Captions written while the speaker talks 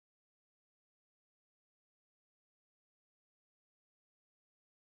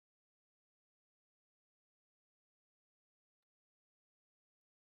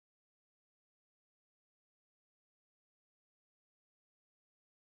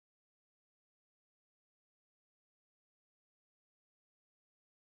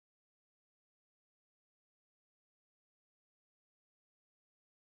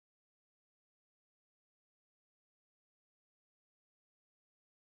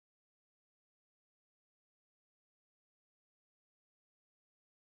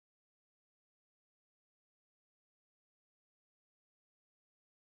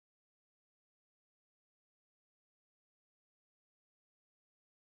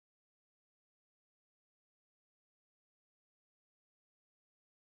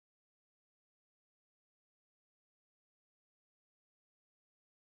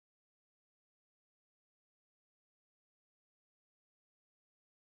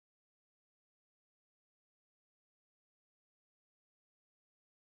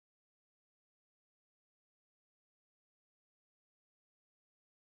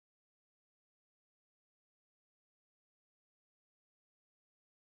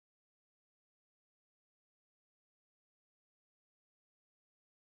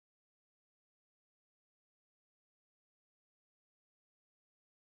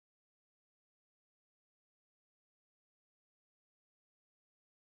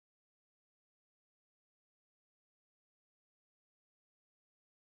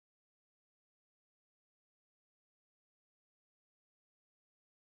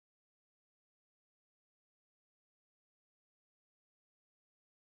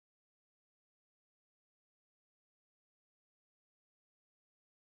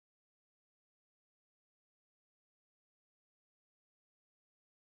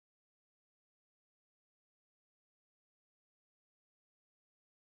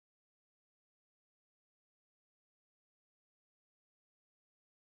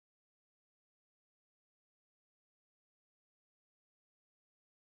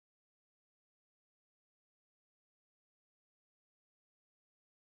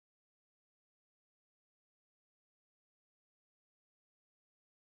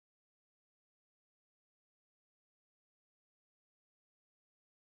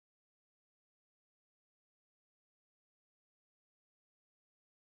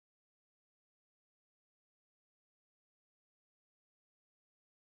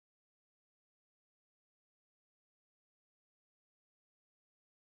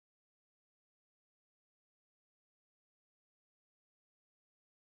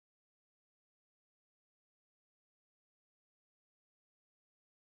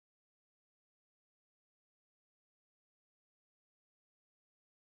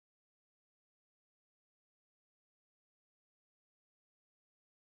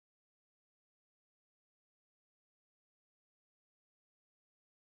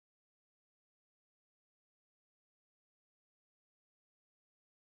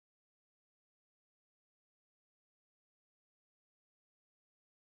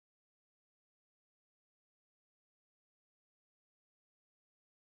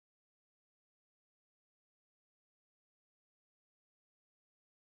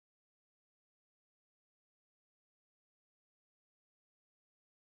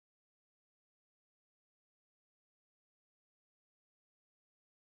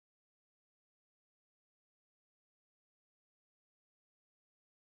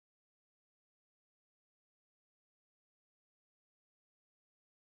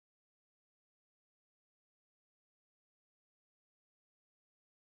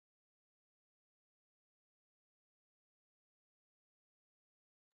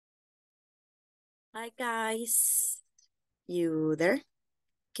Hi guys, you there?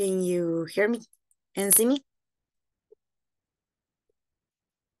 Can you hear me and see me?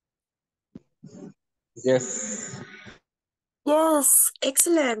 Yes. Yes,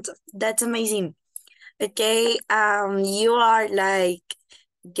 excellent. That's amazing. Okay, you are like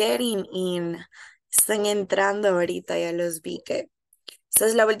getting in. Están entrando ahorita, ya los vi que esta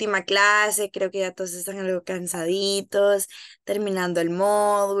es la última clase, creo que ya todos están algo cansaditos, terminando el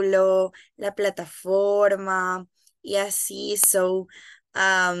módulo, la plataforma y así,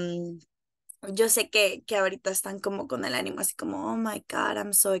 um, yo sé que ahorita están como con el ánimo así como, oh my God,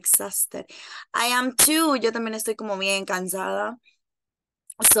 I'm so exhausted. I am too, yo también estoy como bien cansada.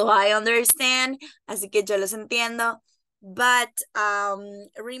 So I understand, así que yo los entiendo. But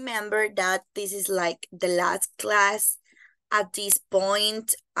remember that this is like the last class. At this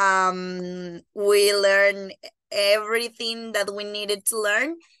point, we learn everything that we needed to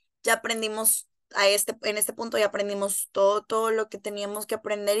learn. Ya aprendimos en este punto ya aprendimos todo lo que teníamos que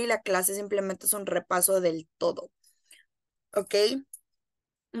aprender y la clase simplemente es un repaso del todo. ¿Ok?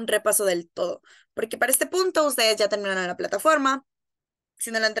 Un repaso del todo. Porque para este punto ustedes ya terminaron la plataforma.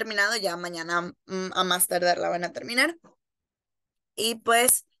 Si no la han terminado, ya mañana a más tardar la van a terminar. Y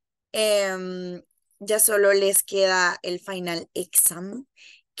pues ya solo les queda el final exam,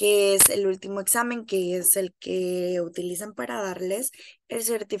 que es el último examen, que es el que utilizan para darles el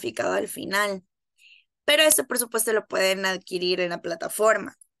certificado al final. Pero este, por supuesto, lo pueden adquirir en la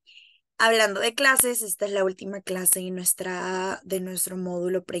plataforma. Hablando de clases, esta es la última clase de nuestro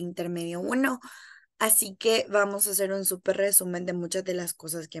módulo preintermedio 1. Así que vamos a hacer un súper resumen de muchas de las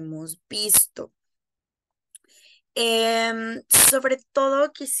cosas que hemos visto. Sobre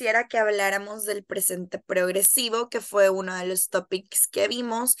todo quisiera que habláramos del presente progresivo, que fue uno de los topics que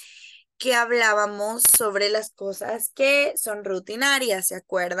vimos, que hablábamos sobre las cosas que son rutinarias, ¿se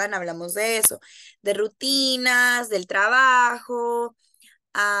acuerdan? Hablamos de eso, de rutinas, del trabajo,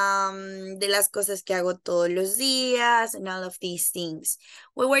 de las cosas que hago todos los días, and all of these things.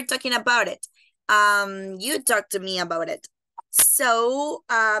 We were talking about it. You talked to me about it. So,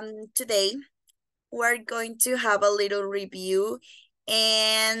 today we're going to have a little review,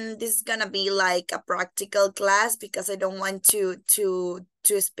 and this is gonna be like a practical class because I don't want to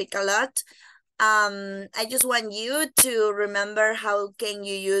speak a lot. I just want you to remember how can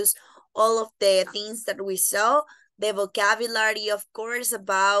you use all of the things that we saw, the vocabulary, of course,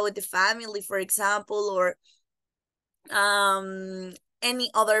 about the family, for example, or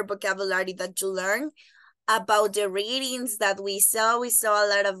any other vocabulary that you learn. About the readings that we saw a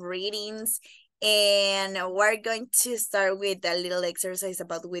lot of readings, and we're going to start with a little exercise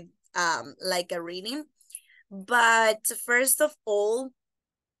about with like a reading. But first of all,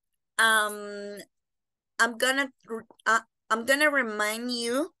 um i'm gonna I'm gonna remind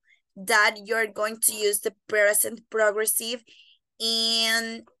you that you're going to use the present progressive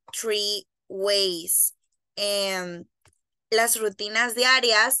in three ways. um las rutinas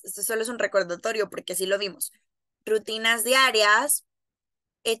diarias, esto solo es un recordatorio porque así lo vimos. Rutinas diarias,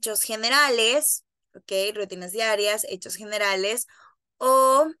 hechos generales, ¿ok? Rutinas diarias, hechos generales,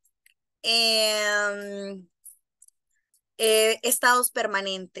 o eh, estados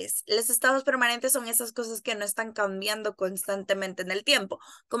permanentes. Los estados permanentes son esas cosas que no están cambiando constantemente en el tiempo,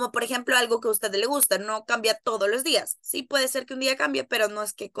 como por ejemplo algo que a usted le gusta, no cambia todos los días. Sí puede ser que un día cambie, pero no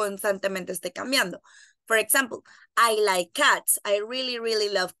es que constantemente esté cambiando. For example, I like cats. I really, really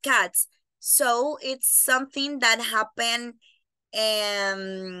love cats. So it's something that happened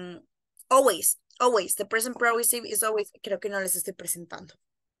always, always. The present progressive is always. Creo que no les estoy presentando.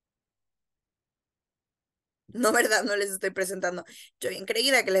 No, ¿verdad? No les estoy presentando. Yo bien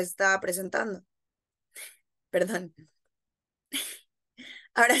creída que les estaba presentando. Perdón.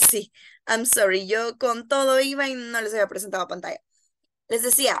 Ahora sí. I'm sorry. Yo con todo iba y no les había presentado a pantalla. Les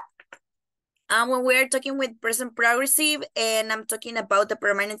decía, when we're talking with present progressive and I'm talking about the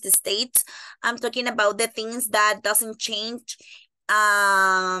permanent states, I'm talking about the things that doesn't change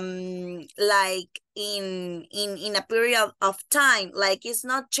like in a period of time, like it's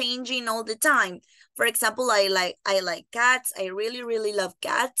not changing all the time. For example, I like cats. I really, really love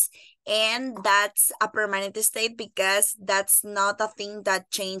cats, and that's a permanent state because that's not a thing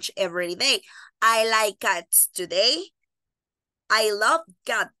that change every day. I like cats today. I love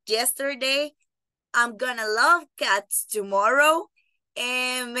cats yesterday. I'm gonna love cats tomorrow,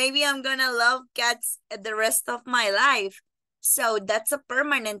 and maybe I'm gonna love cats the rest of my life. So that's a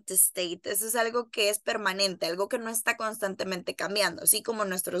permanent state. Eso es algo que es permanente, algo que no está constantemente cambiando, así como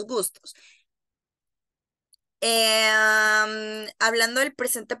nuestros gustos. Hablando del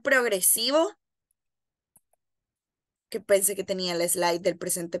presente progresivo, que pensé que tenía el slide del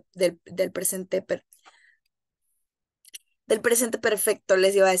presente, del presente perfecto,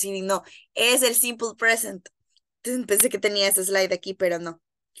 les iba a decir, y no, es el simple present. Entonces, pensé que tenía ese slide aquí, pero no.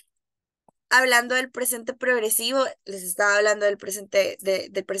 Hablando del presente progresivo, les estaba hablando del presente,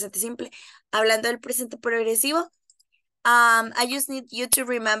 del presente simple. Hablando del presente progresivo, I just need you to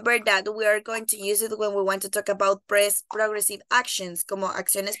remember that we are going to use it when we want to talk about progressive actions, como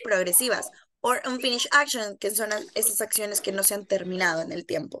acciones progresivas, or unfinished action, que son esas acciones que no se han terminado en el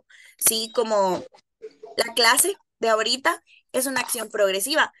tiempo. Sí, como la clase de ahorita es una acción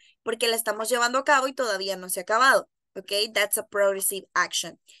progresiva, porque la estamos llevando a cabo y todavía no se ha acabado. Okay, that's a progressive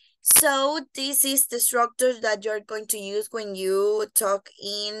action. So this is the structure that you're going to use when you talk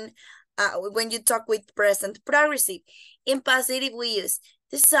with present progressive. In positive, we use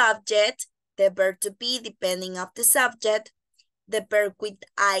the subject, the verb to be, depending of the subject, the verb with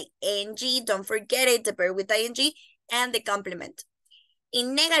ing, don't forget it, the verb with ing, and the complement.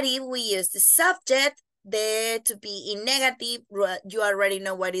 In negative, we use the subject, the to be in negative, you already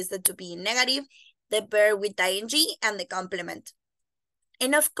know what is the to be in negative, the verb with ing, and the complement.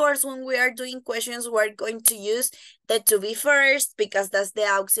 And of course, when we are doing questions, we're going to use the to be first because that's the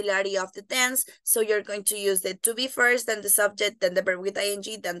auxiliary of the tense. So you're going to use the to be first, then the subject, then the verb with ing,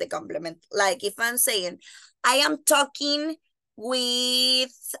 then the complement. Like if I'm saying, I am talking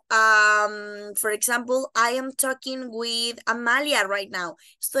with, for example, I am talking with Amalia right now.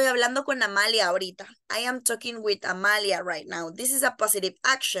 Estoy hablando con Amalia ahorita. I am talking with Amalia right now. This is a positive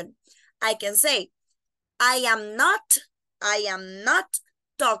action. I can say, I am not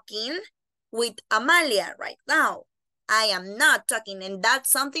talking with Amalia right now. I am not talking, and that's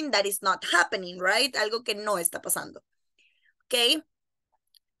something that is not happening, right? Algo que no está pasando. Okay?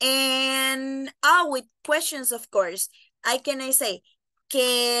 And with questions, of course, I say,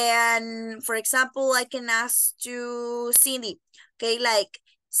 for example, I can ask to Cindy, okay, like,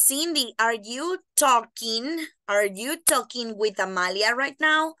 Cindy, are you talking with Amalia right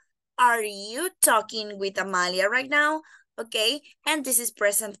now? Are you talking with Amalia right now? Okay, and this is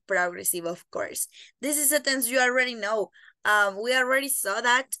present progressive, of course. This is a tense you already know. We already saw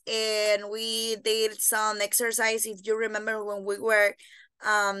that, and we did some exercise. If you remember when we were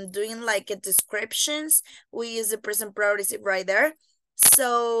doing like a descriptions, we use the present progressive right there.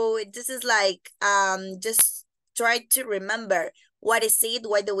 So this is like just try to remember what is it,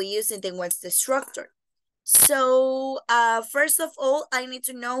 why do we use it, and what's the structure. So first of all, I need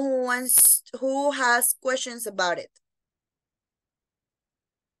to know who has questions about it.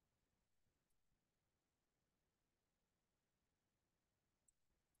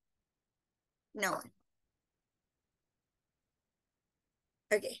 No.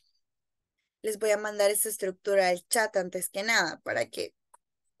 Ok. Les voy a mandar esta estructura al chat antes que nada para que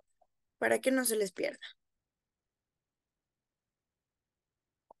no se les pierda.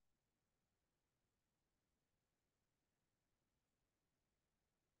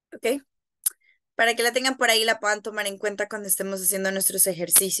 Ok. Para que la tengan por ahí y la puedan tomar en cuenta cuando estemos haciendo nuestros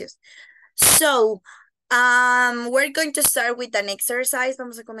ejercicios. So, we're going to start with an exercise.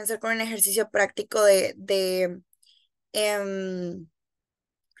 Vamos a comenzar con un ejercicio práctico del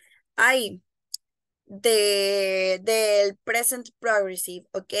present progressive,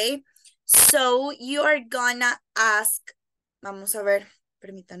 okay? So, you are gonna ask, vamos a ver,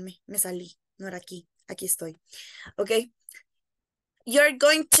 permítanme, me salí, no era aquí estoy, okay? You're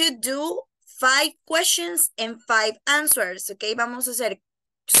going to do 5 questions and 5 answers, okay? Vamos a hacer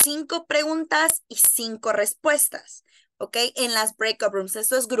 5 preguntas y 5 respuestas, ¿ok? En las breakout rooms.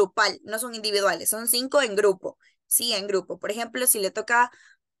 Esto es grupal, no son individuales, son 5 en grupo, sí, en grupo. Por ejemplo, si le toca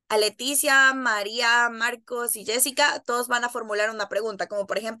a Leticia, María, Marcos y Jessica, todos van a formular una pregunta, como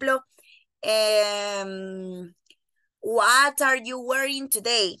por ejemplo, what are you wearing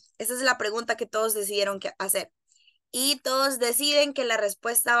today? Esa es la pregunta que todos decidieron hacer. Y todos deciden que la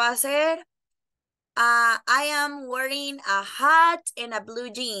respuesta va a ser, I am wearing a hat and a blue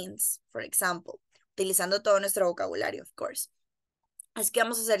jeans, for example. Utilizando todo nuestro vocabulario, of course. Así que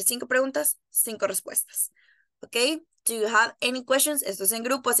vamos a hacer 5 preguntas, 5 respuestas. ¿Ok? Do you have any questions? Esto es en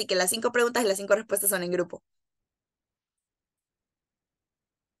grupo, así que las 5 preguntas y las 5 respuestas son en grupo.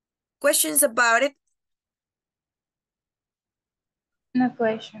 Questions about it? No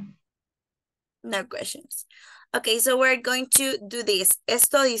question. No questions. Okay, so we're going to do this.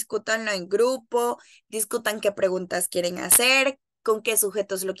 Esto discútanlo en grupo, discutan qué preguntas quieren hacer, con qué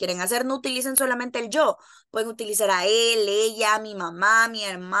sujetos lo quieren hacer. No utilicen solamente el yo. Pueden utilizar a él, ella, mi mamá, mi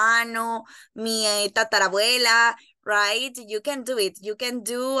hermano, mi tatarabuela, right? You can do it. You can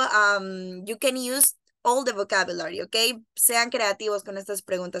you can use all the vocabulary, okay? Sean creativos con estas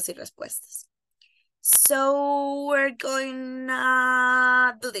preguntas y respuestas. So we're going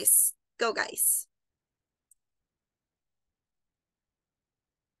to do this. Go, guys.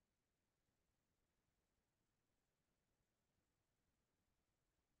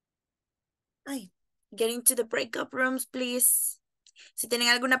 Ay, get into the breakup rooms, please. Si tienen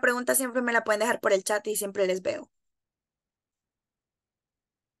alguna pregunta, siempre me la pueden dejar por el chat y siempre les veo.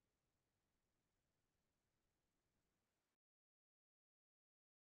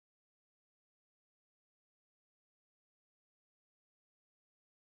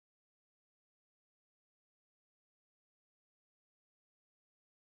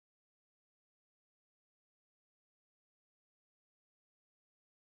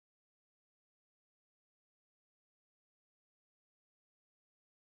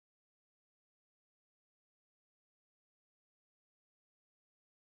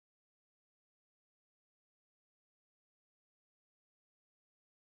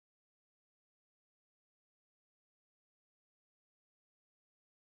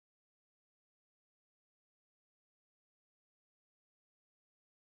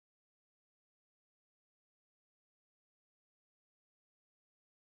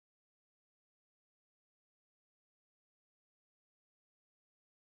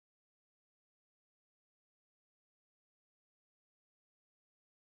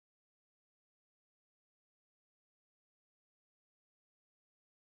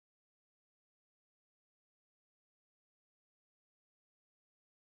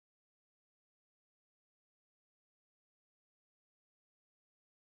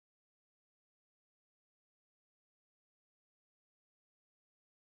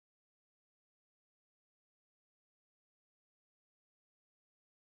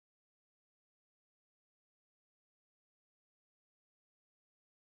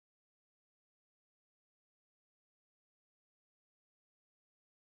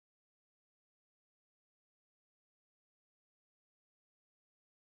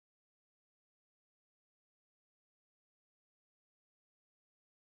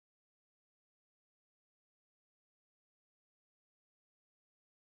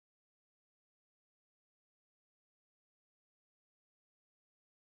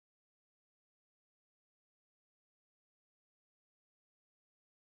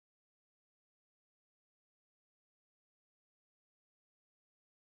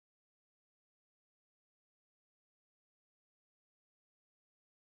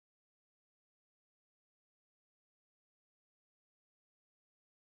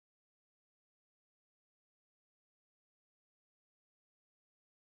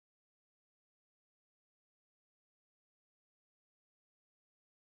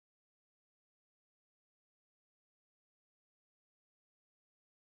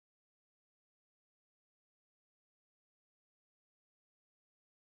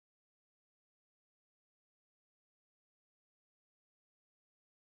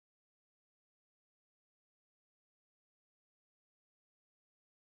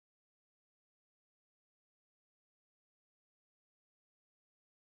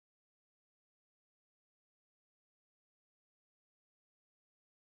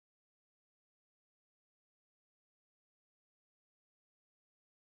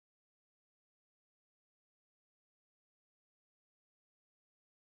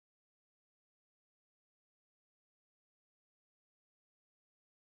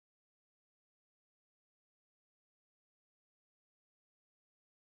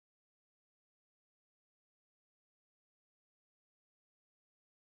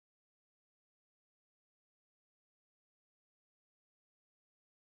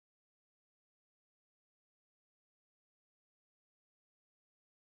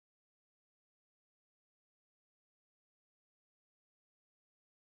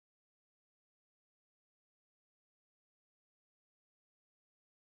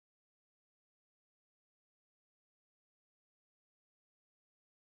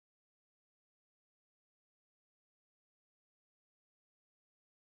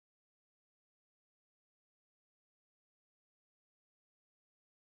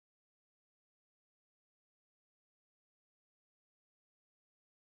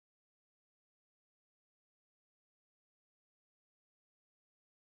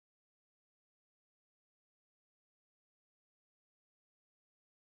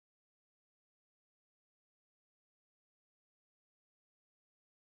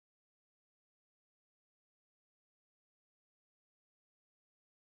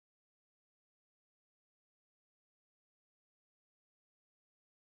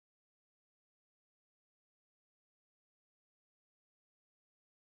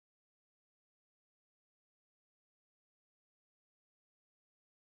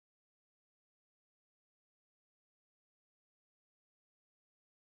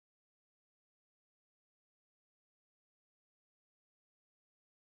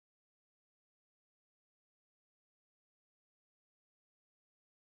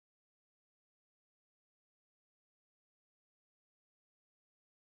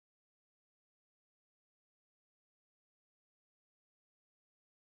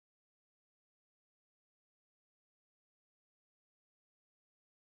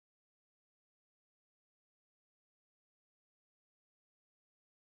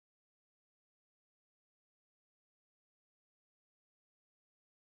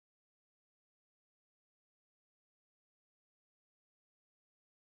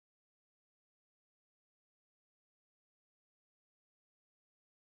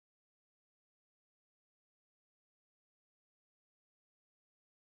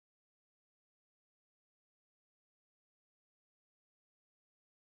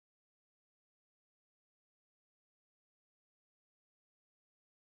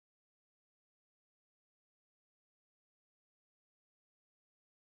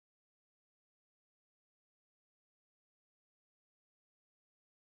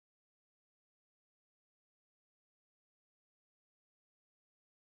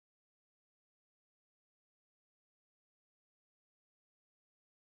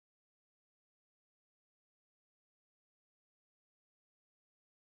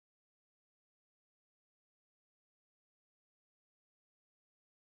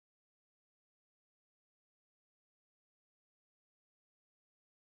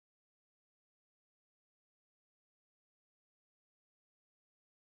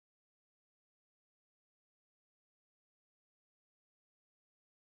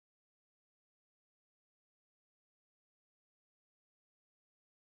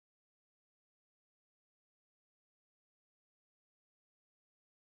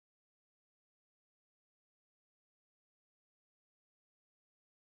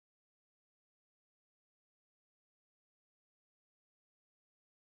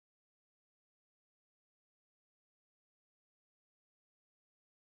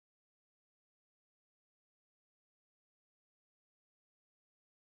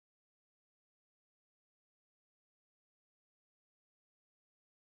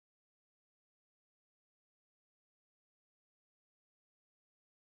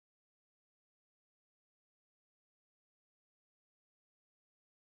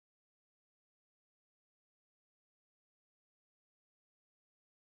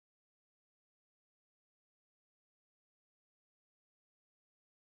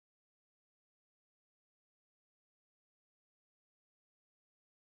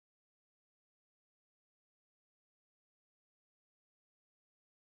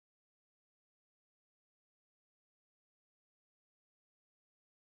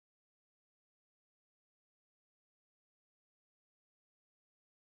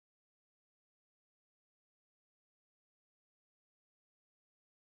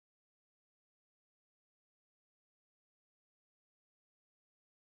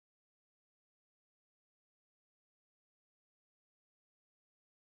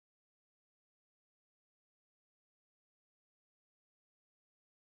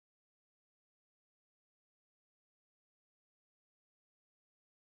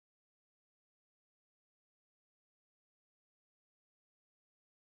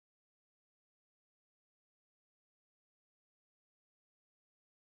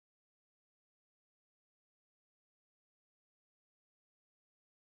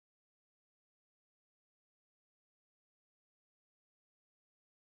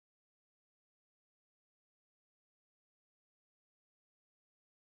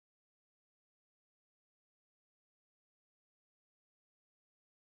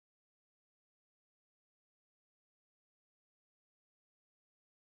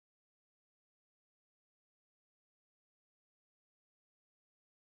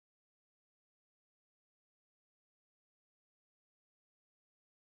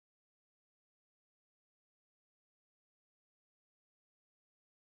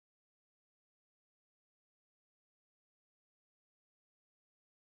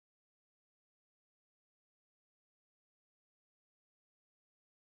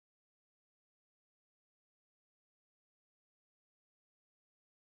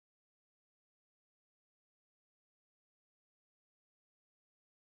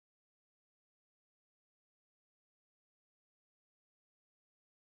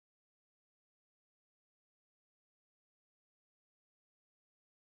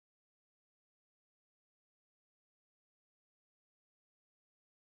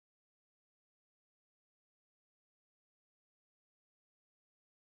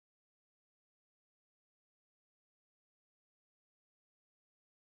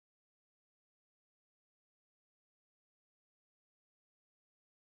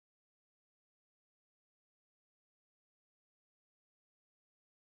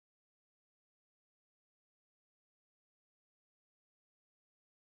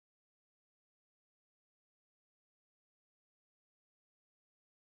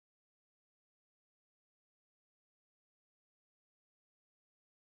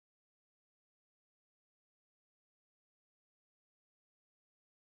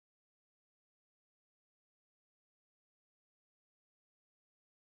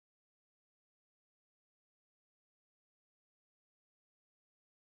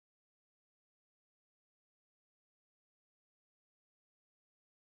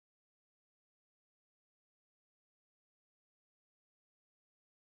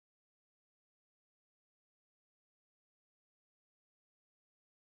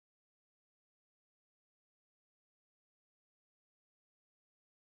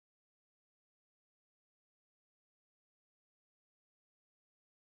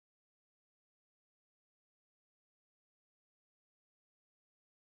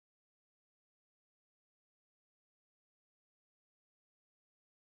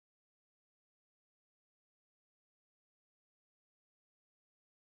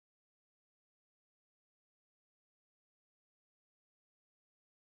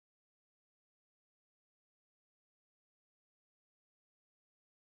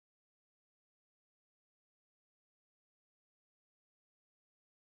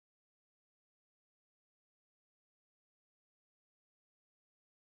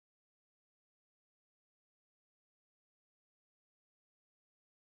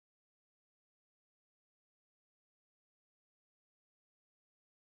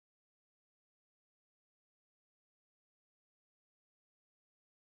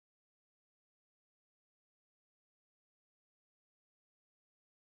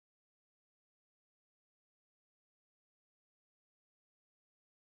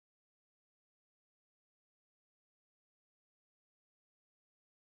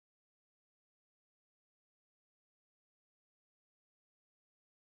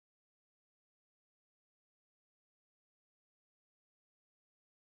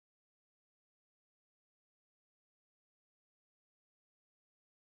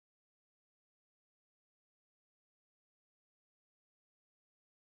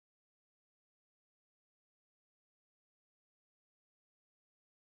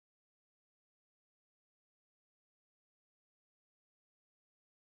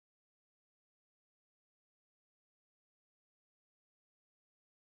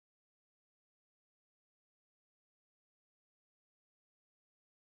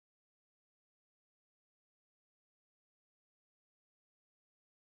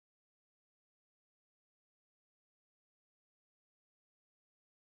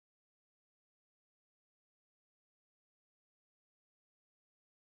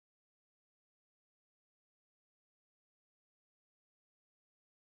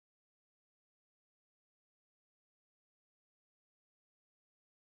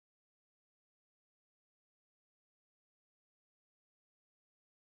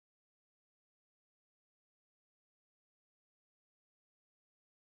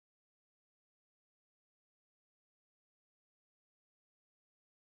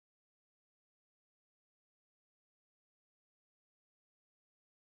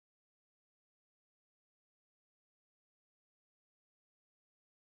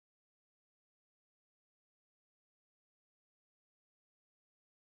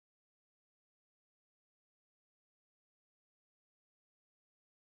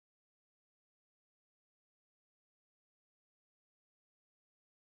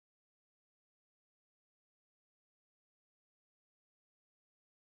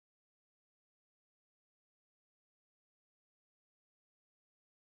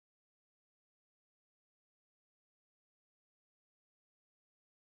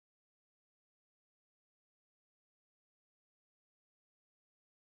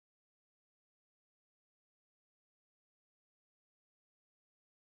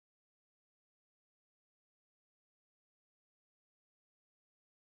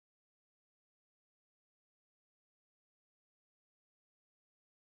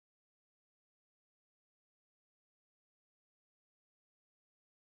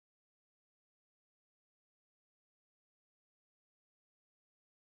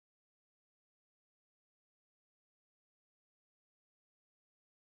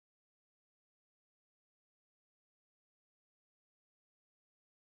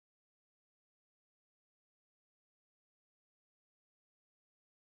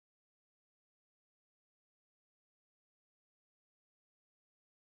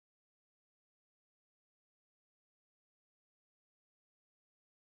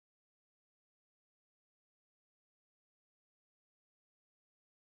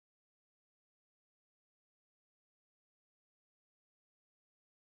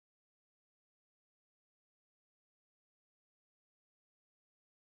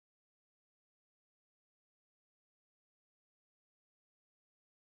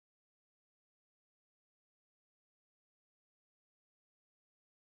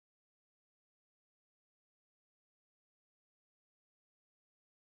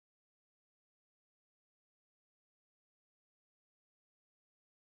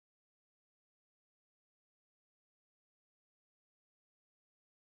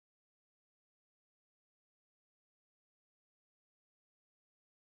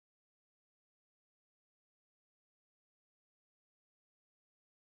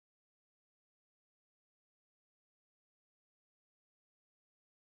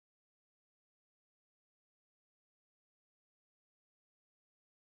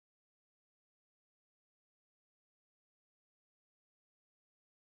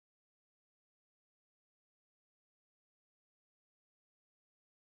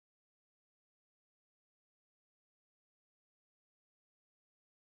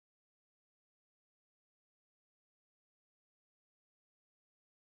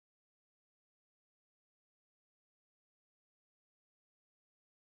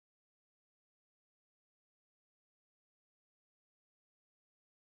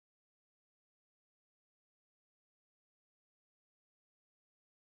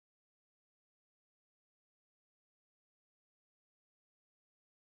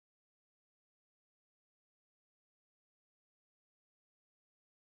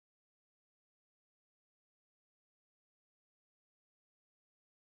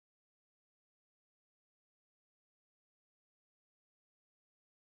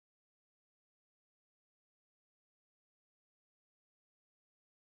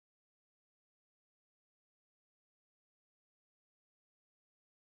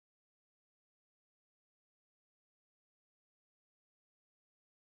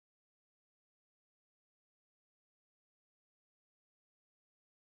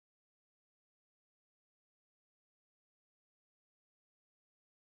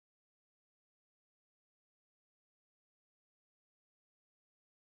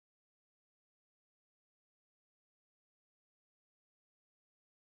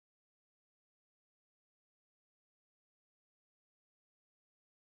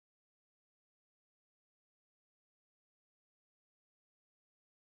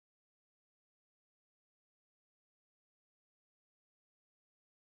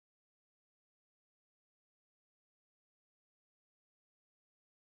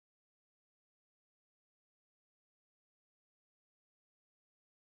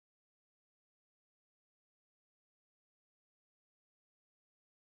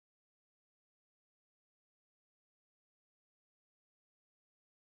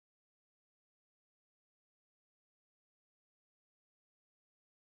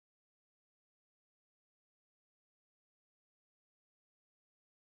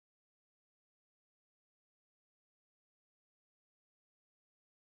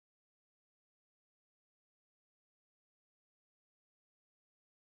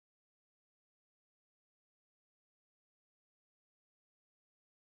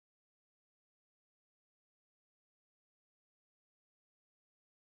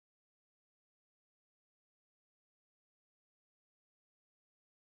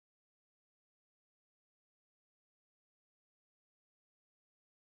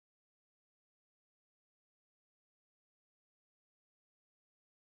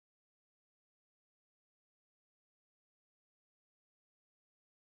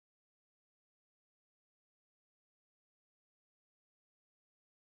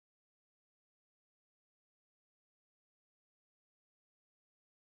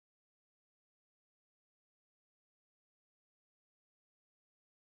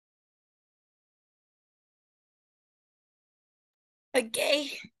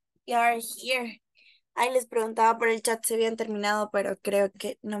 Okay, you are here. Ahí les preguntaba por el chat si habían terminado, pero creo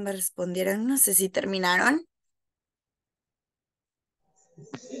que no me respondieron. No sé si terminaron.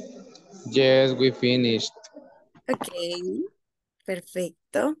 Yes, we finished. Ok,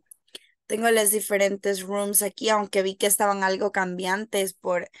 perfecto. Tengo las diferentes rooms aquí, aunque vi que estaban algo cambiantes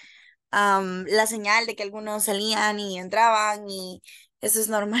por la señal de que algunos salían y entraban y eso es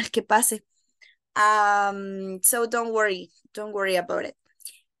normal que pase. So don't worry about it.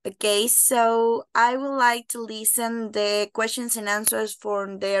 Okay, so I would like to listen the questions and answers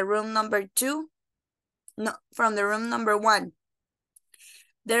from the room number 2. No, from the room number 1.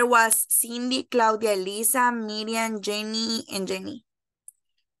 There was Cindy, Claudia, Elisa, Miriam, Jenny, and Jenny.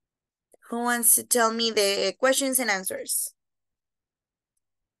 Who wants to tell me the questions and answers?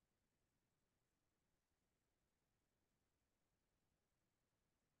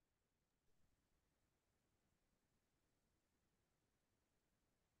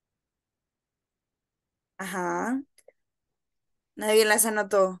 Ajá. Nadie las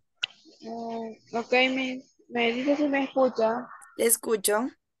anotó. Ok, me dice si me escucha. Le escucho.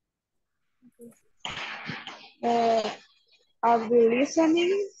 Eh, are you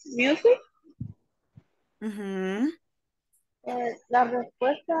listening music? Ujú. La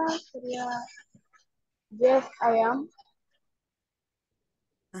respuesta sería yes, I am.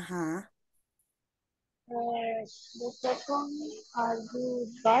 Ajá. The second, are you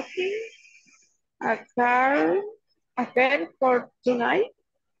buying a car, a car for tonight?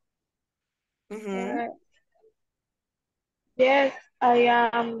 Ujú. Uh, yes, I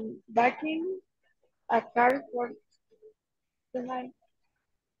am buying a car for tonight.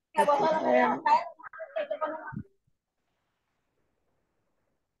 Ok. Um,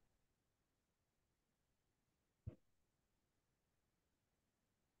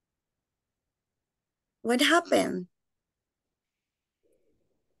 What happened?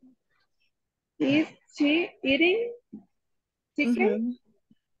 is she eating chicken? Ujú.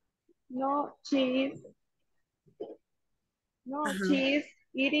 No, she is. No, Ajá. she is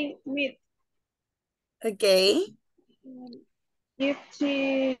eating meat. Ok. Is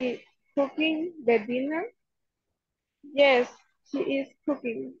she cooking the dinner? Yes, she is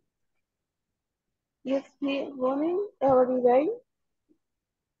cooking. Is he running every day?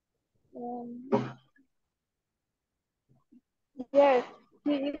 Um, yes,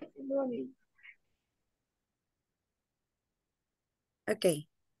 he is running. Okay.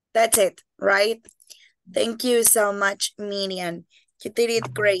 That's it, right? Thank you so much, Miriam. You did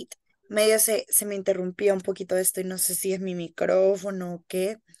it great. Medio se me interrumpió un poquito esto y no sé si es mi micrófono o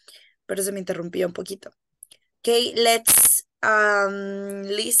qué, pero se me interrumpió un poquito. Okay, let's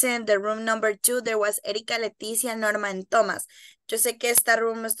listen the room number 2. There was Erika, Leticia, Norma and Thomas. Yo sé que esta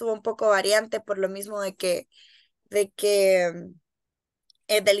room estuvo un poco variante por lo mismo de que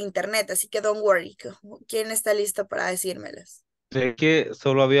del internet, así que don't worry. ¿Quién está listo para decírmelas? Sé que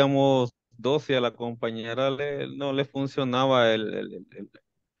solo habíamos dos y a la compañera no le funcionaba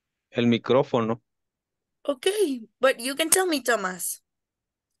el micrófono. Okay, but you can tell me, Thomas.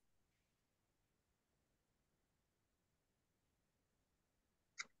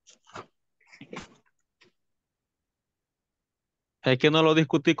 Es que no lo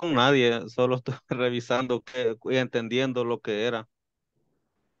discutí con nadie, solo estoy revisando y entendiendo lo que era.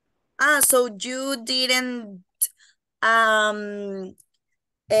 So you didn't um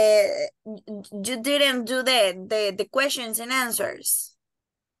you didn't do the questions and answers.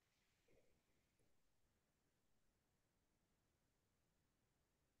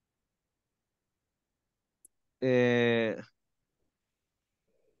 Eh,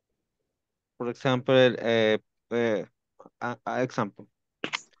 por ejemplo, example.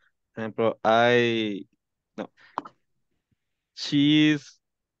 Por ejemplo, no, she's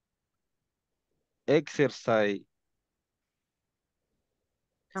exercise.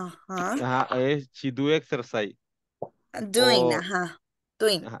 Ajá. Ajá, she do exercise. Doing, O ajá.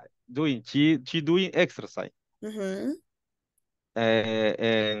 Doing. ajá, she doing exercise. Ujú.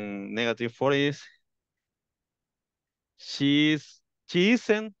 En negative form is she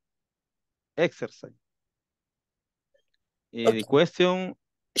isn't exercise. The Okay. question,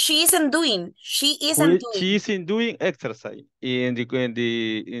 She isn't doing. She isn't she doing. isn't doing exercise.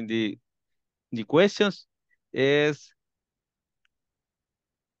 The questions is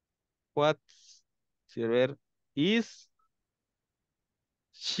what, a ver, is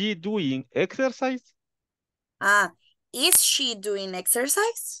she doing exercise? Is she doing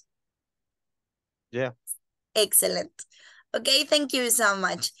exercise? Yeah. Excellent. Okay, thank you so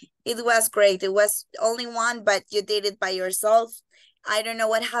much. It was great. It was only one, but you did it by yourself. I don't know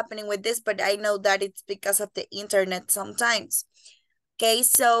what's happening with this, but I know that it's because of the internet sometimes. Okay,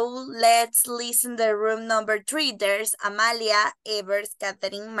 so let's listen the room number 3. There's Amalia, Evers,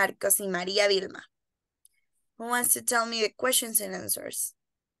 Catherine, Marcos, y Maria Vilma. Who wants to tell me the questions and answers?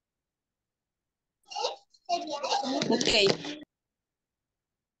 Okay.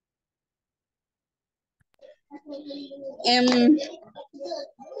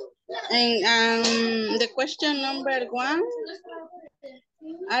 The question number 1,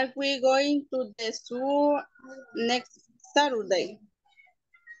 are we going to the zoo next Saturday?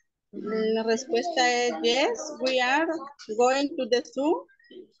 La respuesta es yes, we are going to the zoo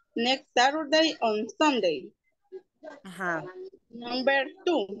next Saturday on Sunday. Number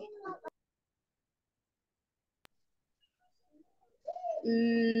 2.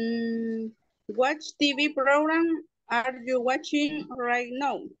 What TV program are you watching right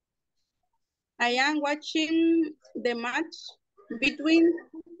now? I am watching the match between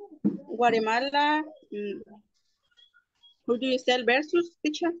Guatemala, who do you say versus,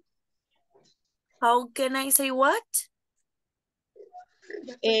 teacher? How can I say what?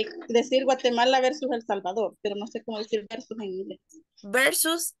 Decir Guatemala versus El Salvador, pero no sé cómo decir versus en inglés.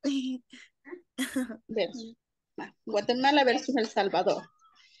 Versus. Versus. Guatemala versus El Salvador.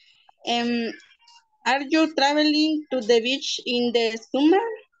 Are you traveling to the beach in the summer?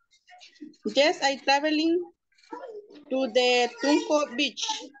 Yes, I traveling to the Tunco beach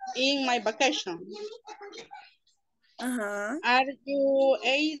in my vacation. Are you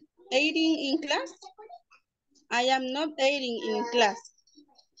aiding in class? I am not aiding in class.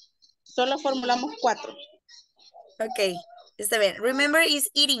 Solo formulamos 4. Okay, está bien. Remember, is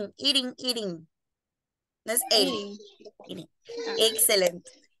eating. No es eating. Eating. Excellent.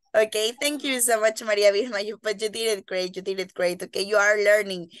 Okay, thank you so much, Maria Vilma. But you did it great. Okay, you are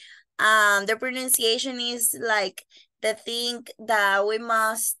learning. The pronunciation is like the thing that we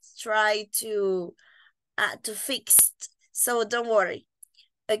must try to fix. So don't worry.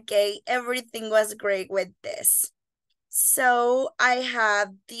 Okay, everything was great with this. So I have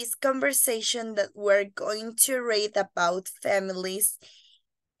this conversation that we're going to read about families,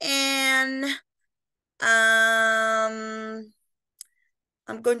 and I'm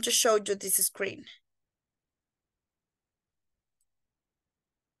going to show you this screen.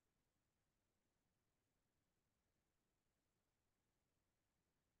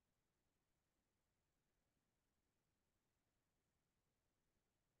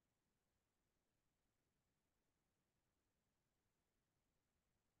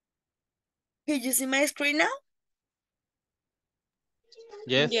 Can you see my screen now?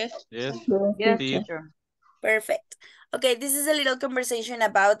 Yes. Yes, See it. teacher. Perfect. Okay, this is a little conversation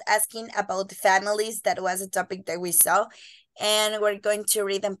about asking about families. That was a topic that we saw, and we're going to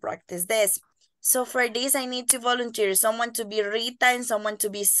read and practice this. So for this, I need to volunteer someone to be Rita and someone to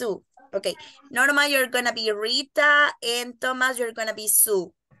be Sue. Okay, Norma, you're gonna be Rita, and Thomas, you're gonna be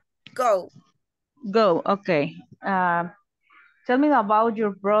Sue. Go. Go, okay. Tell me about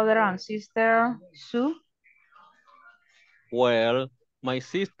your brother and sister, Sue. Well, my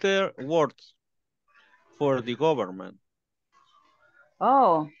sister works for the government.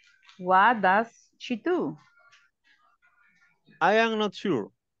 Oh, what does she do? I am not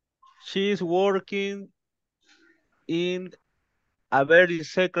sure. She is working in a very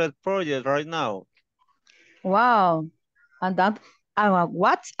secret project right now. Wow, and that,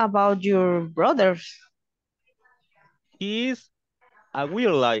 what about your brothers? He is a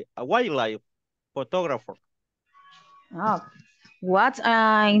wildlife photographer. Oh, what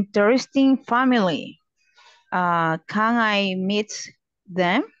an interesting family. Can I meet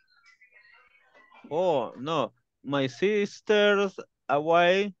them? Oh no, my sister's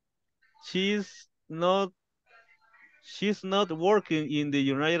away. She's not she's not working in the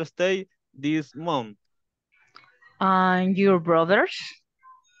United States this month. And your brothers?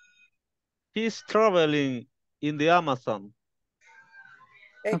 He's traveling in the Amazon.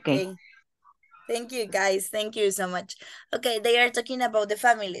 Okay. Okay. Thank you, guys. Thank you so much. Okay, they are talking about the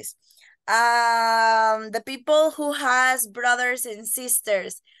families. The people who has brothers and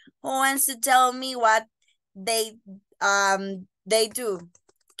sisters. Who wants to tell me what they do?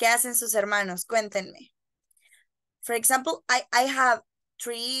 ¿Qué hacen sus hermanos? Cuéntenme. For example, I have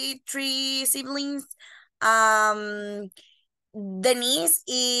three siblings. Denise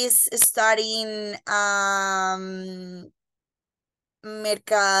is studying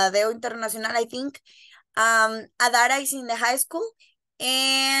Mercadeo Internacional, I think. Adara is in the high school,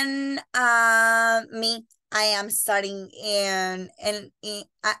 and me, I am studying I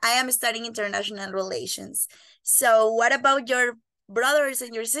am studying international relations. So what about your brothers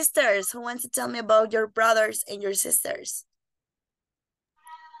and your sisters? Who wants to tell me about your brothers and your sisters?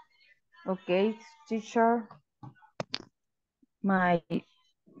 Okay, teacher. My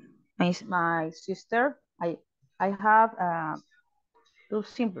my sister, I have two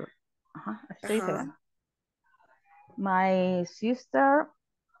siblings. Estoy Uh-huh. pegando. My sister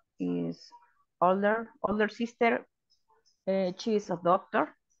is older sister. She is a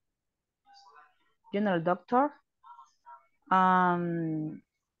doctor, general doctor. Um,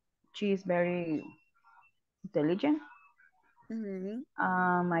 she is very intelligent.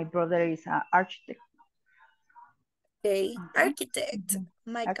 Mm-hmm. My brother is an architect. Okay. Uh-huh. Architect. Mhm.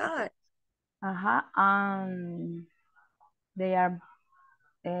 My God. Architect. Uh-huh. They are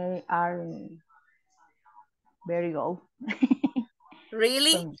they are very old.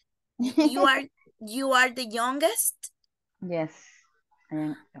 Really? So, You are you are the youngest? yes, I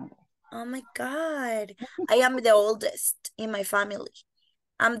am younger. Oh my God. I am the oldest in my family.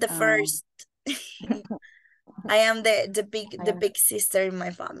 I'm the Um, first. I am I the am big sister in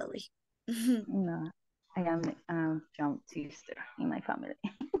my family. no, I am young sister in my family.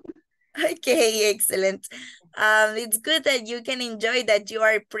 Okay, excellent. It's good that you can enjoy that you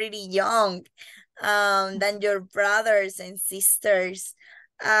are pretty young, than your brothers and sisters.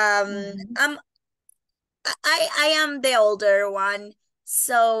 Mhm. I'm I am the older one,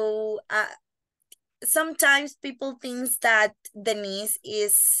 so sometimes people think that Denise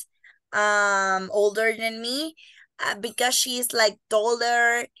is older than me, because she is like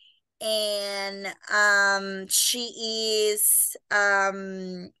taller, and she is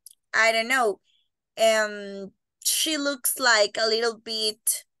I don't know, she looks like a little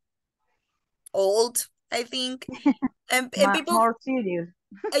bit old, I think. And people, More serious.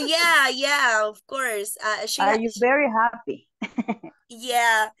 yeah, yeah, of course. Are you very happy?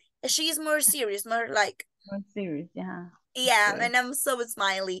 Yeah, she's more serious, more like, More serious, yeah. yeah, Okay. and I'm so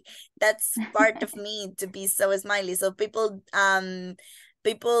smiley. That's part of me to be so smiley. So people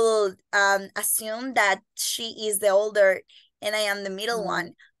assume that she is the older and I am the middle Mm,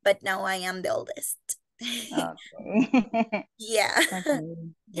 one, but now I am the oldest. okay. Yeah. Okay.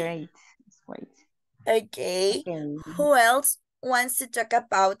 Great. It's great. Okay. Okay. Who else wants to talk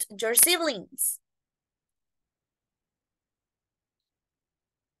about your siblings?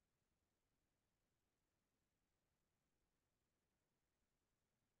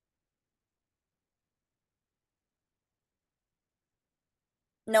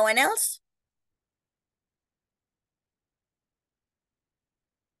 No one else?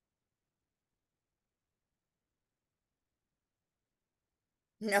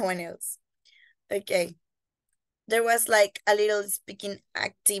 No one else. Okay. There was like a little speaking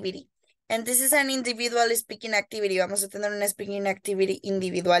activity. And this is an individual speaking activity. Vamos a tener una speaking activity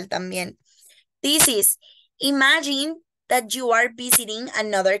individual también. This is, imagine that you are visiting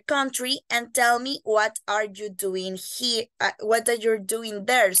another country and tell me what are you doing here, what are you doing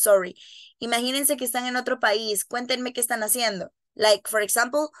there, sorry. Imagínense que están en otro país, cuéntenme qué están haciendo. Like, for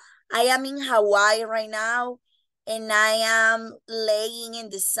example, I am in Hawaii right now, and I am laying in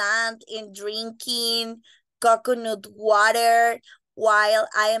the sand and drinking coconut water while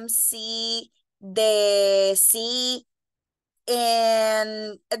I am see the sea,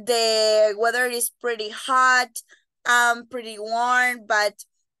 and the weather is pretty hot, pretty warm, but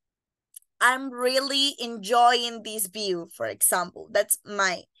I'm really enjoying this view, for example. That's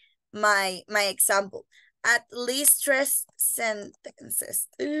my example. At least tres sentences.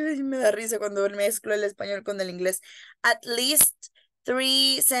 Ay, me da risa cuando mezclo el español con el inglés. At least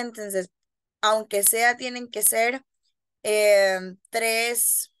three sentences. Aunque sea, tienen que ser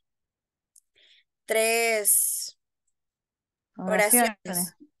tres Oraciones.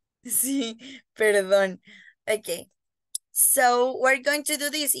 oraciones. Sí, perdón. Ok. So, we're going to do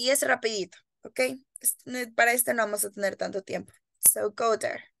this y es rapidito, ¿ok? Para esto no vamos a tener tanto tiempo. So, go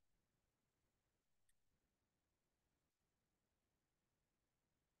there.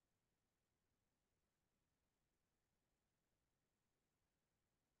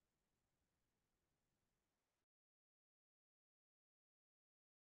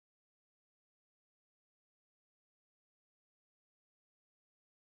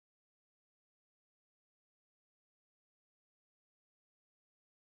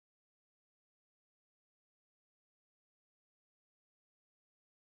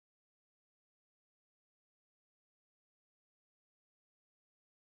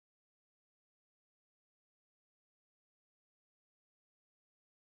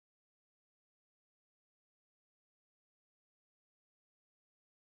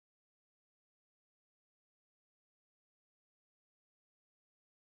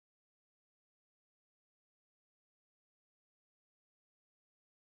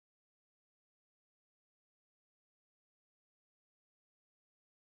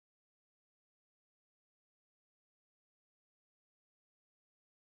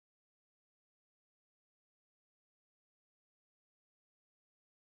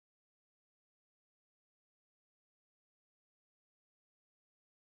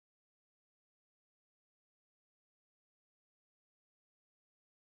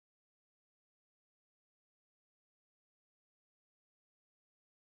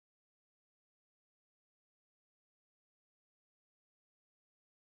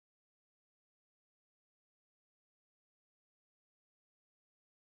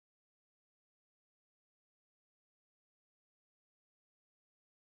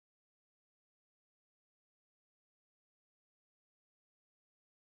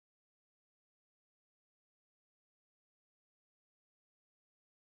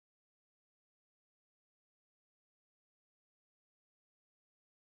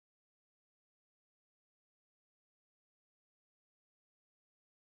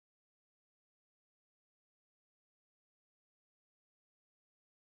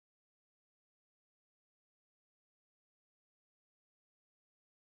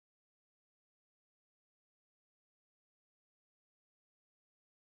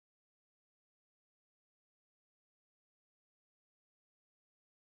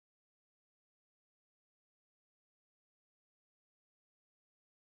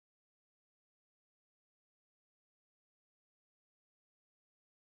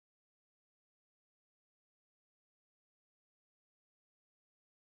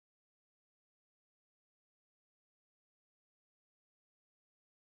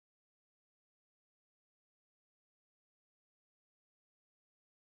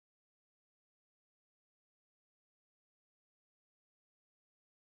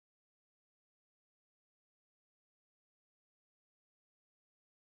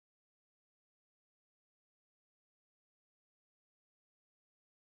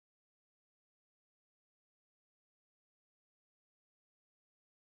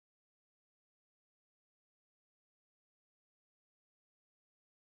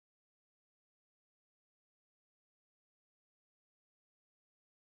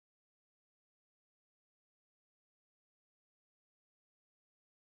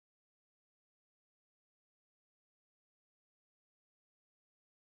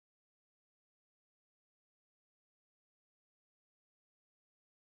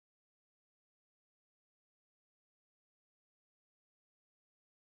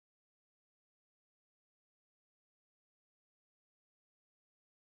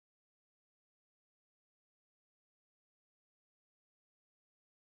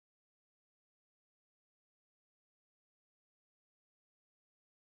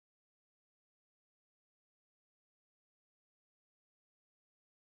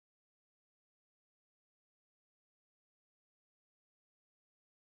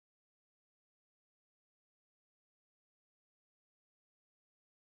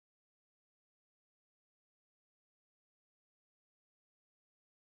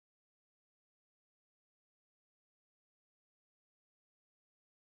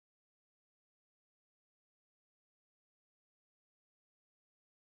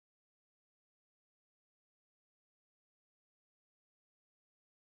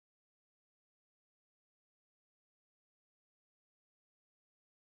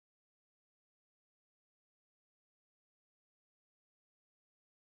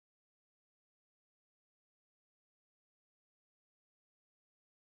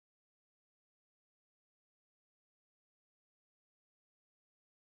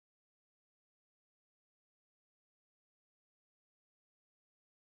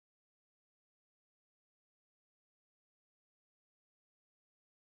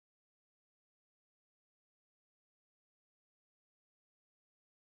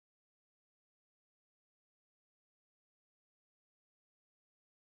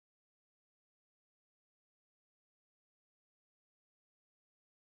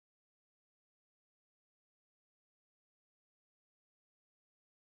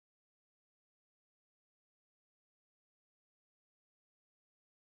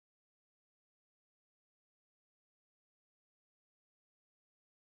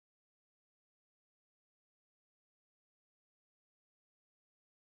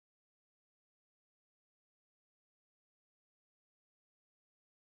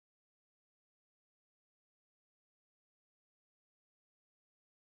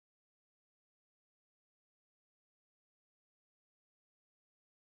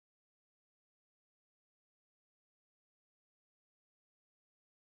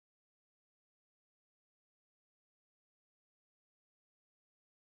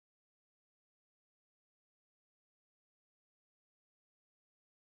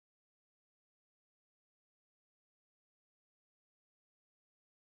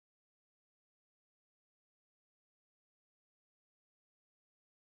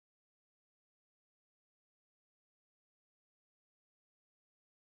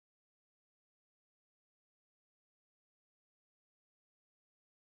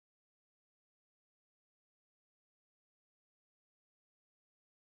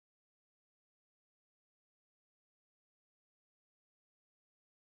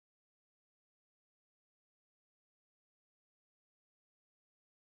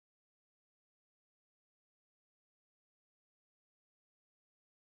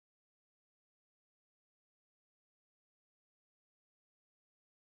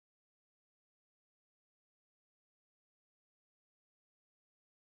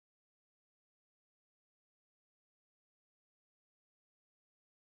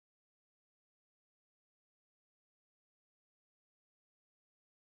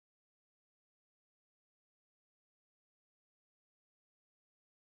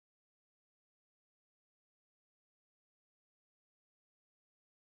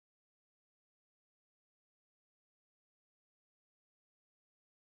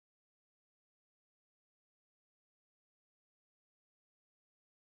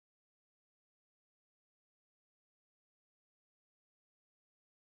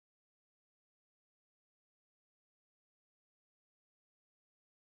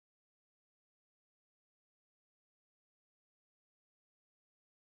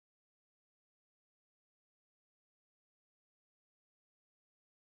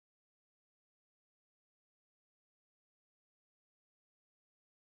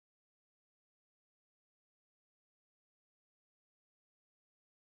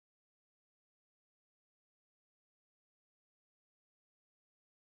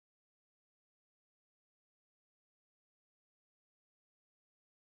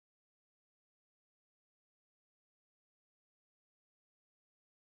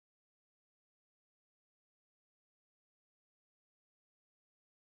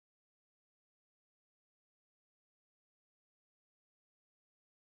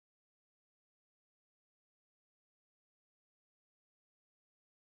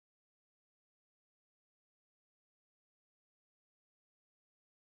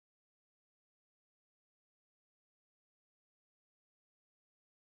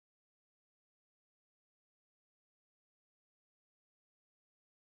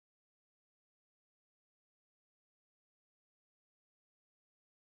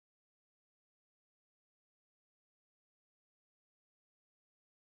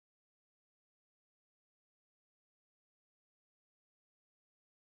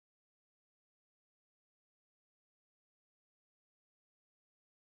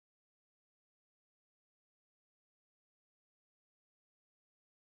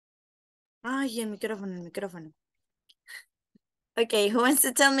 Ay, el micrófono, el micrófono. Okay, who wants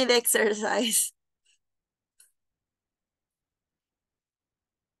to tell me the exercise?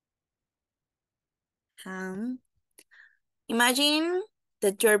 Um, Imagine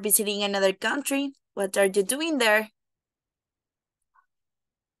that you're visiting another country. What are you doing there?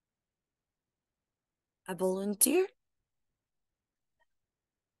 A volunteer?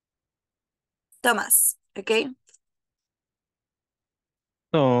 Thomas, okay?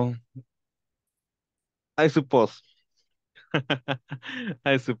 No, I suppose.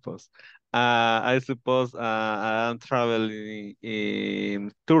 I suppose. I'm traveling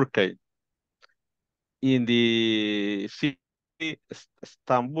in Turkey, in the city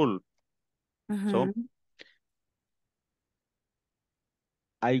Istanbul. So Mhm.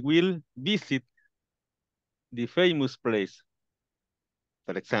 I will visit the famous place.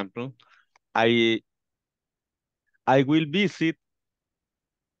 For example, I I will visit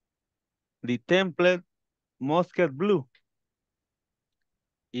the temple Mosque Blue.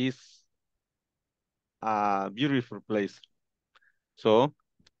 Is a beautiful place. So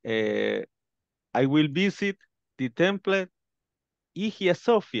uh, I will visit the temple Hagia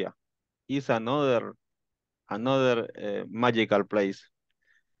Sophia. Is another magical place.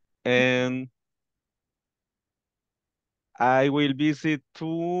 And I will visit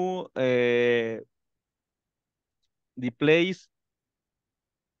to the place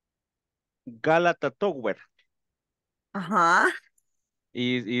Galata Tower. Uh-huh.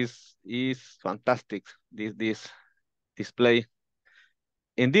 Is fantastic. This play.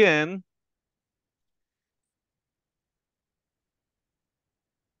 In the end,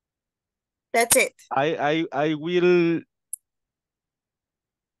 That's it. I will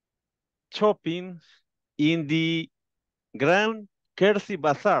shopping in the Grand Kersey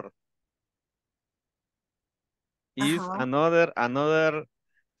Bazaar. Is Uh-huh. another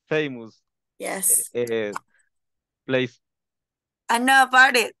famous Yes. uh, place. I know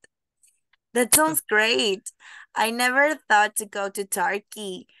about it. That sounds great. I never thought to go to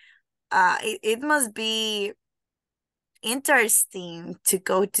Turkey. It must be interesting to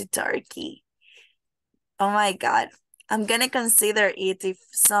go to Turkey. Oh my God. I'm gonna consider it if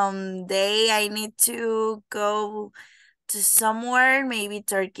someday I need to go to somewhere, maybe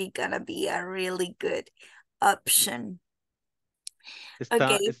Turkey gonna be a really good option.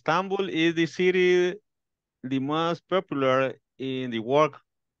 Okay. Istanbul is the city the most popular in the world.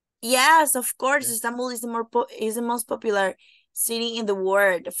 Yes, of course. Yeah. Istanbul is is the most popular city in the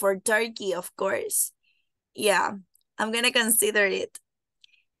world for Turkey, of course. Yeah, I'm gonna consider it.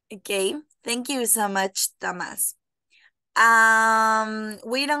 Okay. Thank you so much, Thomas.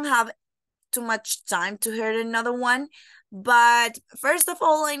 We don't have too much time to hear another one, but first of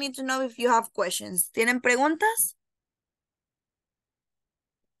all, I need to know if you have questions. ¿Tienen preguntas?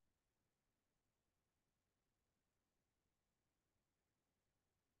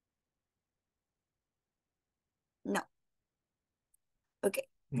 No. Ok.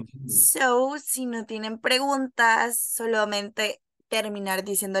 So, si no tienen preguntas, solamente terminar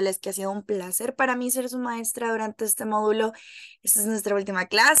diciéndoles que ha sido un placer para mí ser su maestra durante este módulo. Esta es nuestra última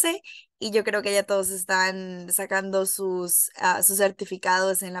clase y yo creo que ya todos están sacando sus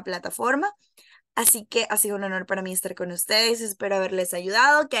certificados en la plataforma. Así que ha sido un honor para mí estar con ustedes. Espero haberles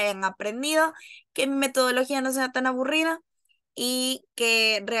ayudado, que hayan aprendido, que mi metodología no sea tan aburrida y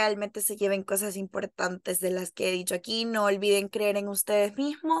que realmente se lleven cosas importantes de las que he dicho aquí. No olviden creer en ustedes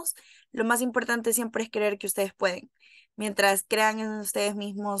mismos. Lo más importante siempre es creer que ustedes pueden. Mientras crean en ustedes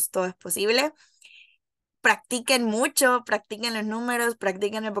mismos, todo es posible. Practiquen mucho, practiquen los números,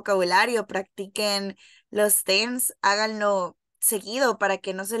 practiquen el vocabulario, practiquen los tense, háganlo seguido para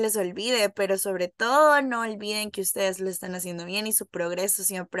que no se les olvide, pero sobre todo no olviden que ustedes lo están haciendo bien y su progreso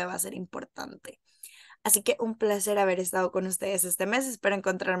siempre va a ser importante. Así que un placer haber estado con ustedes este mes. Espero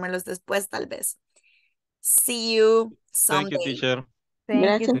encontrármelos después, tal vez. See you Thank you, someday. teacher. Thank you,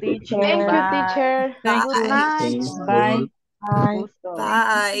 Gracias, teacher. Thank you, teacher. Bye. teacher. Thank Good you. Bye. night. Bye. Bye. Gusto.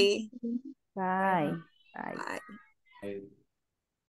 Bye. Bye. Bye. Bye.